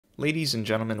Ladies and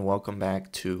gentlemen, welcome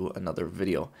back to another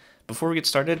video. Before we get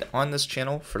started on this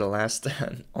channel for the last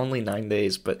only 9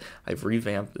 days, but I've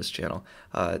revamped this channel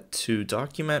to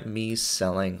document me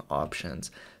selling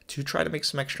options to try to make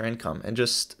some extra income and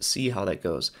just see how that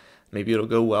goes. Maybe it'll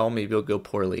go well, maybe it'll go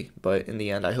poorly, but in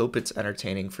the end, I hope it's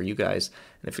entertaining for you guys.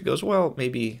 And if it goes well,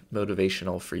 maybe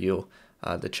motivational for you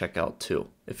to check out too,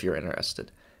 if you're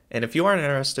interested. And if you aren't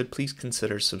interested, please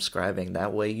consider subscribing.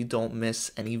 That way you don't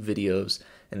miss any videos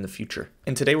in the future.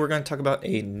 And today we're going to talk about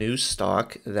a new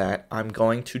stock that I'm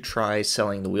going to try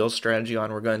selling the wheel strategy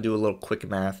on. We're going to do a little quick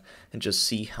math and just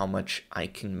see how much I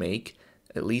can make,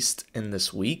 at least in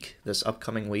this week, this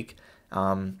upcoming week.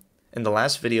 In the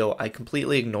last video, I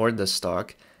completely ignored this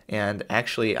stock, and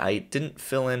actually I didn't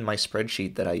fill in my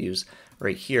spreadsheet that I use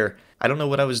right here. I don't know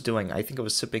what I was doing. I think I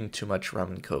was sipping too much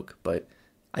rum and coke, but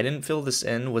I didn't fill this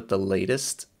in with the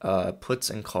latest puts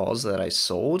and calls that I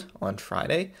sold on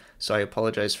Friday, so I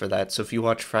apologize for that. So if you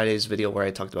watch Friday's video where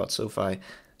I talked about SoFi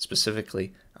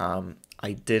specifically,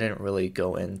 I didn't really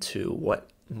go into what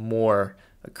more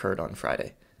occurred on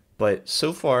Friday. But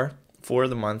so far, for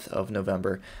the month of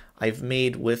November, I've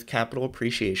made with capital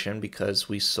appreciation because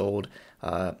we sold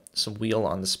some wheel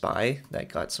on the SPY that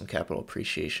got some capital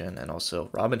appreciation, and also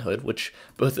Robinhood, which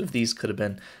both of these could have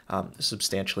been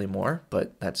substantially more,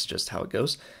 but that's just how it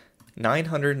goes.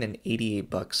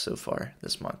 $988 so far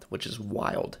this month, which is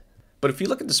wild. But if you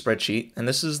look at the spreadsheet, and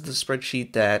this is the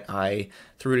spreadsheet that I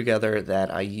threw together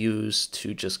that I use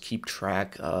to just keep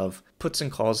track of puts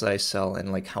and calls that I sell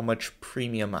and like how much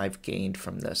premium I've gained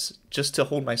from this, just to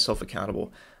hold myself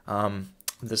accountable.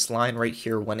 This line right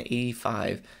here,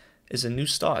 185, is a new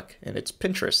stock, and it's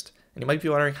Pinterest. And you might be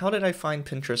wondering, how did I find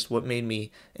Pinterest? What made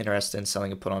me interested in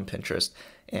selling a put on Pinterest?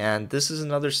 And this is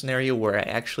another scenario where I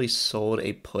actually sold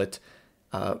a put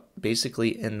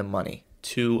basically in the money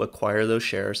to acquire those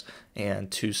shares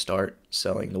and to start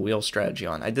selling the wheel strategy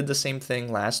on. I did the same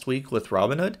thing last week with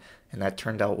Robinhood, and that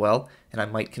turned out well, and I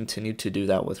might continue to do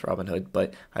that with Robinhood.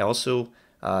 But I also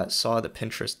saw that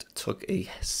Pinterest took a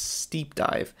steep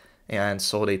dive and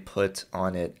sold a put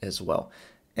on it as well.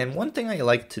 And one thing I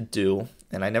like to do,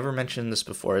 and I never mentioned this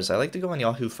before, is I like to go on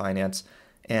Yahoo Finance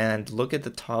and look at the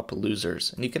top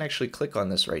losers. And you can actually click on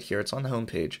this right here. It's on the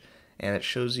homepage, and it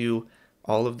shows you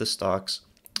all of the stocks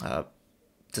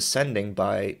descending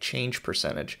by change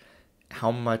percentage,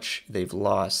 how much they've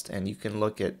lost, and you can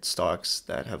look at stocks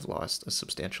that have lost a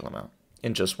substantial amount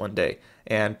in just one day.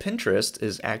 And Pinterest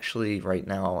is actually right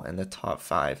now in the top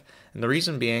 5. And the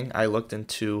reason being, I looked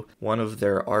into one of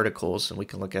their articles, and we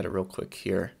can look at it real quick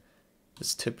here.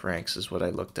 This TipRanks is what I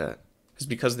looked at. It's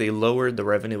because they lowered the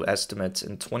revenue estimates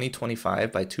in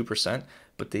 2025 by 2%,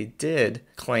 but they did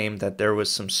claim that there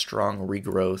was some strong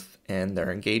regrowth in their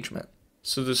engagement.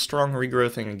 So the strong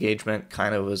regrowth and engagement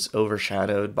kind of was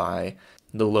overshadowed by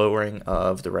the lowering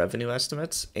of the revenue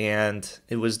estimates, and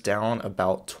it was down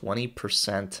about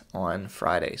 20% on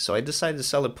Friday. So I decided to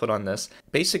sell a put on this,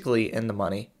 basically in the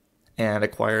money, and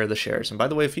acquire the shares. And by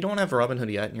the way, if you don't have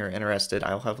Robinhood yet and you're interested,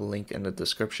 I'll have a link in the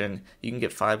description. You can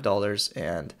get $5,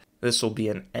 and this will be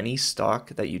in any stock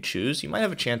that you choose. You might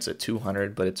have a chance at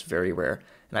 200, but it's very rare.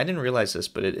 And I didn't realize this,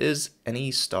 but it is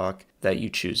any stock that you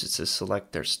choose. It's a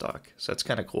select their stock. So that's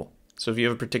kind of cool. So if you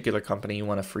have a particular company, you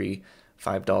want a free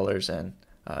 $5, and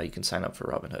you can sign up for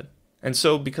Robinhood. And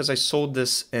so because I sold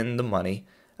this in the money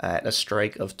at a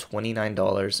strike of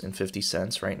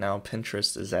 $29.50 right now,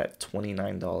 Pinterest is at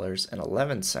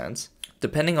 $29.11.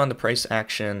 Depending on the price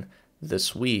action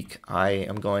this week, I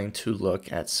am going to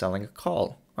look at selling a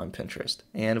call on Pinterest.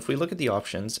 And if we look at the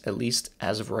options, at least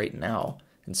as of right now,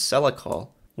 and sell a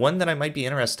call, one that I might be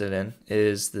interested in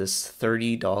is this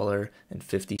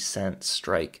 $30.50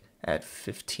 strike at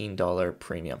 $15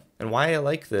 premium. And why I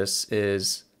like this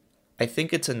is I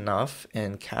think it's enough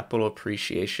in capital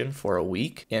appreciation for a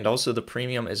week, and also the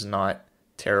premium is not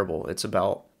terrible. It's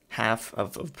about half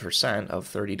of a percent of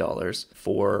 $30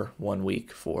 for 1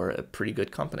 week for a pretty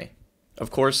good company. Of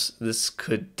course, this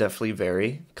could definitely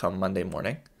vary come Monday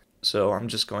morning, so I'm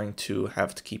just going to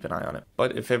have to keep an eye on it.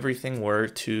 But if everything were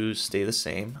to stay the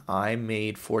same, I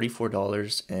made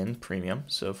 $44 in premium,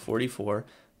 so 44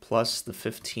 plus the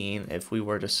 15 if we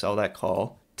were to sell that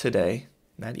call today,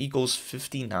 that equals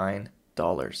 $59.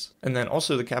 And then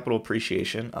also the capital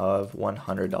appreciation of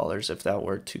 $100 if that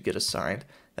were to get assigned,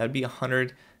 that'd be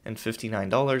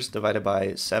 $159 divided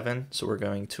by 7. So we're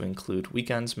going to include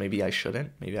weekends. Maybe I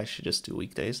shouldn't. Maybe I should just do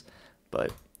weekdays.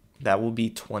 But that will be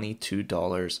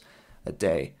 $22 a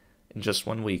day in just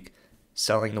 1 week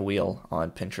selling the wheel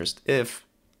on Pinterest, if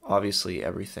obviously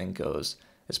everything goes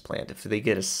as planned. If they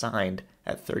get assigned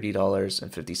at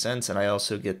 $30.50, and I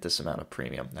also get this amount of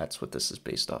premium. That's what this is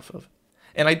based off of.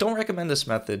 And I don't recommend this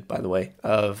method, by the way,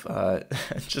 of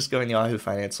just going to Yahoo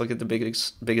Finance. Look at the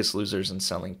biggest losers and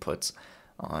selling puts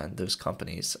on those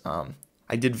companies.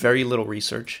 I did very little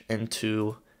research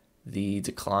into the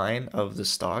decline of the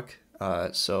stock.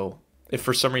 So if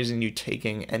for some reason you're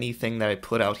taking anything that I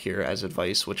put out here as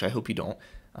advice, which I hope you don't,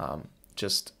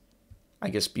 just, I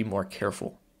guess, be more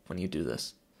careful when you do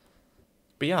this.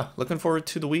 But yeah, looking forward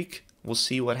to the week. We'll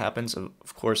see what happens.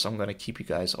 Of course, I'm going to keep you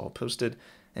guys all posted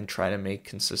and try to make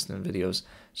consistent videos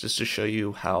just to show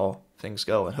you how things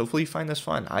go. And hopefully you find this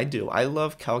fun. I do. I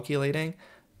love calculating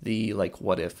the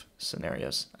what if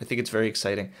scenarios. I think it's very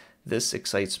exciting. This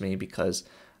excites me because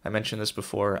I mentioned this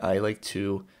before. I like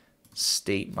to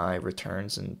state my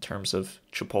returns in terms of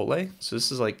Chipotle. So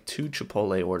this is like 2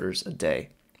 Chipotle orders a day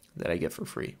that I get for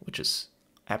free, which is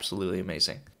absolutely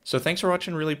amazing. So thanks for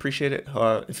watching. Really appreciate it.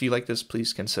 If you like this,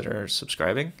 please consider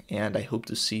subscribing, and I hope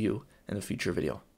to see you in a future video.